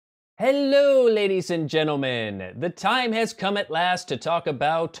Hello, ladies and gentlemen. The time has come at last to talk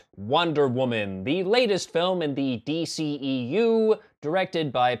about Wonder Woman, the latest film in the DCEU,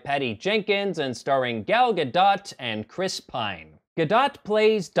 directed by Patty Jenkins and starring Gal Gadot and Chris Pine. Gadot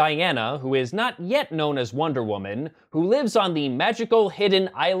plays Diana, who is not yet known as Wonder Woman, who lives on the magical hidden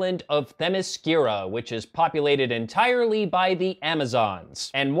island of Themyscira, which is populated entirely by the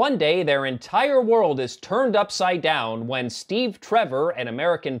Amazons. And one day, their entire world is turned upside down when Steve Trevor, an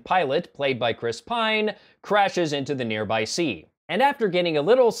American pilot played by Chris Pine, crashes into the nearby sea. And after getting a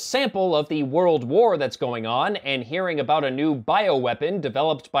little sample of the world war that's going on and hearing about a new bioweapon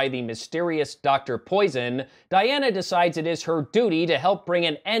developed by the mysterious Dr. Poison, Diana decides it is her duty to help bring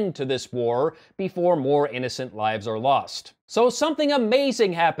an end to this war before more innocent lives are lost. So something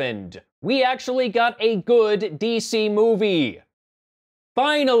amazing happened. We actually got a good DC movie.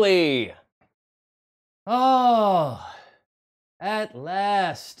 Finally! Oh, at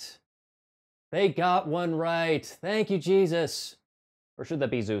last. They got one right. Thank you, Jesus. Or should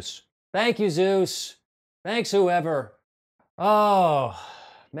that be Zeus? Thank you, Zeus. Thanks, whoever. Oh,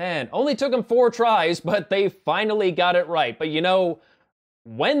 man. Only took them 4 tries, but they finally got it right. But you know,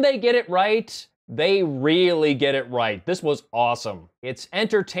 when they get it right, they really get it right. This was awesome. It's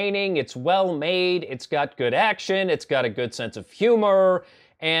entertaining, it's well made, it's got good action, it's got a good sense of humor,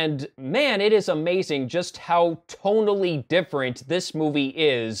 and man, it is amazing just how tonally different this movie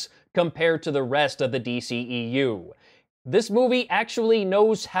is compared to the rest of the DCEU. This movie actually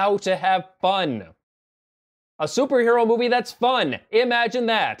knows how to have fun. A superhero movie that's fun. Imagine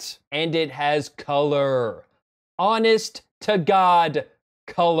that. And it has color. Honest to God,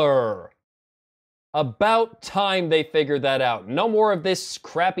 color. About time they figured that out. No more of this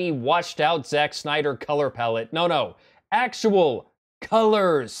crappy, washed out Zack Snyder color palette. No. Actual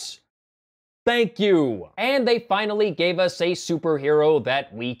colors. Thank you! And they finally gave us a superhero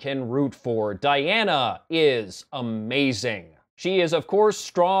that we can root for. Diana is amazing. She is, of course,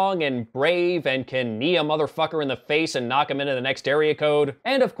 strong and brave and can knee a motherfucker in the face and knock him into the next area code.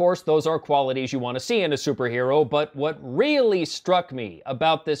 And of course, those are qualities you want to see in a superhero, but what really struck me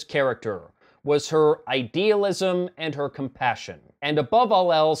about this character was her idealism and her compassion. And above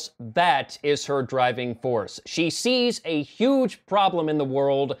all else, that is her driving force. She sees a huge problem in the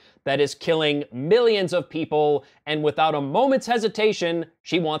world that is killing millions of people, and without a moment's hesitation,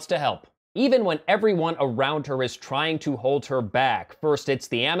 she wants to help. Even when everyone around her is trying to hold her back. First, it's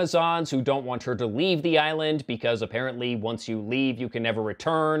the Amazons who don't want her to leave the island because apparently once you leave, you can never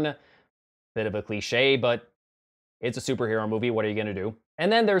return. Bit of a cliche, but it's a superhero movie, what are you gonna do?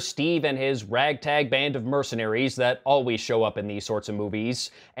 And then there's Steve and his ragtag band of mercenaries that always show up in these sorts of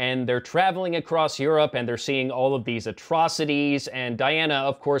movies. And they're traveling across Europe and they're seeing all of these atrocities. And Diana,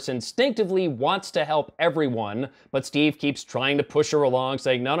 of course, instinctively wants to help everyone. But Steve keeps trying to push her along,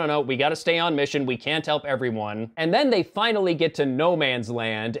 saying, no, we gotta stay on mission. We can't help everyone. And then they finally get to No Man's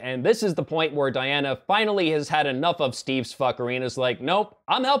Land. And this is the point where Diana finally has had enough of Steve's fuckery and is like, nope,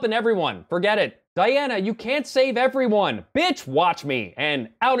 I'm helping everyone. Forget it. Diana, you can't save everyone. Bitch, watch me. And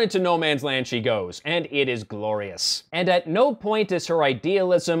out into No Man's Land she goes, and it is glorious. And at no point is her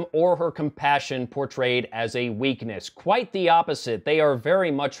idealism or her compassion portrayed as a weakness. Quite the opposite. They are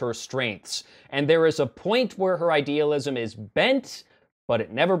very much her strengths. And there is a point where her idealism is bent, but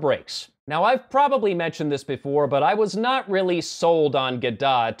it never breaks. Now, I've probably mentioned this before, but I was not really sold on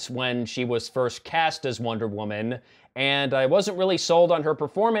Gadot when she was first cast as Wonder Woman, and I wasn't really sold on her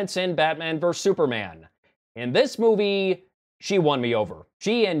performance in Batman vs. Superman. In this movie, she won me over.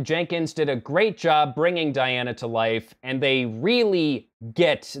 She and Jenkins did a great job bringing Diana to life, and they really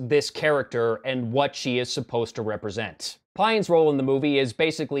get this character and what she is supposed to represent. Pine's role in the movie is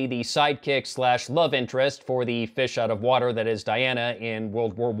basically the sidekick slash love interest for the fish out of water that is Diana in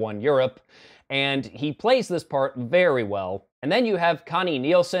World War I Europe, and he plays this part very well. And then you have Connie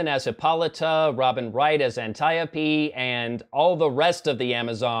Nielsen as Hippolyta, Robin Wright as Antiope, and all the rest of the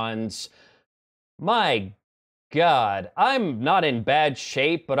Amazons. My God, I'm not in bad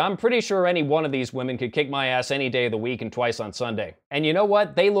shape, but I'm pretty sure any one of these women could kick my ass any day of the week and twice on Sunday. And you know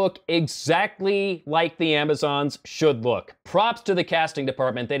what? They look exactly like the Amazons should look. Props to the casting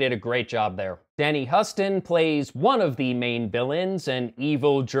department, they did a great job there. Danny Huston plays one of the main villains, an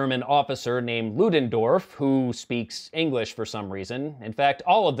evil German officer named Ludendorff, who speaks English for some reason. In fact,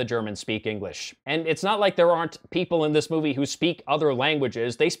 all of the Germans speak English. And it's not like there aren't people in this movie who speak other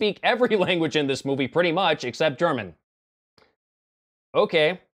languages. They speak every language in this movie pretty much, except German.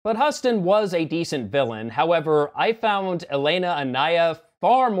 Okay. But Huston was a decent villain. However, I found Elena Anaya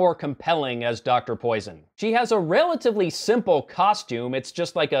far more compelling as Dr. Poison. She has a relatively simple costume. It's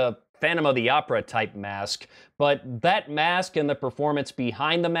just like a Phantom of the Opera type mask, but that mask and the performance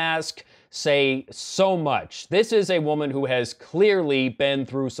behind the mask say so much. This is a woman who has clearly been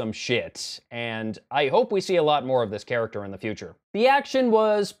through some shit, and I hope we see a lot more of this character in the future. The action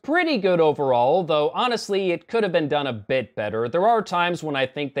was pretty good overall, though honestly it could have been done a bit better. There are times when I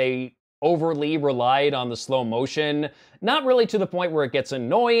think they overly relied on the slow motion, not really to the point where it gets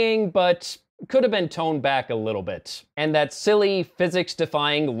annoying, but could have been toned back a little bit. And that silly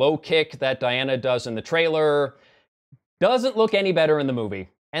physics-defying low kick that Diana does in the trailer doesn't look any better in the movie.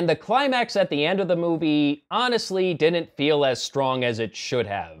 And the climax at the end of the movie honestly didn't feel as strong as it should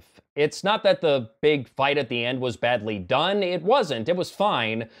have. It's not that the big fight at the end was badly done, it wasn't, it was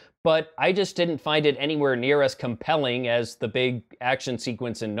fine, but I just didn't find it anywhere near as compelling as the big action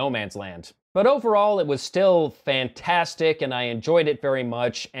sequence in No Man's Land. But overall, it was still fantastic and I enjoyed it very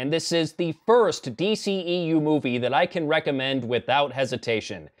much, and this is the first DCEU movie that I can recommend without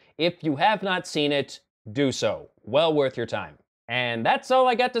hesitation. If you have not seen it, do so. Well worth your time. And that's all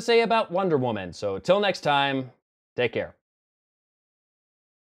I got to say about Wonder Woman, so till next time, take care.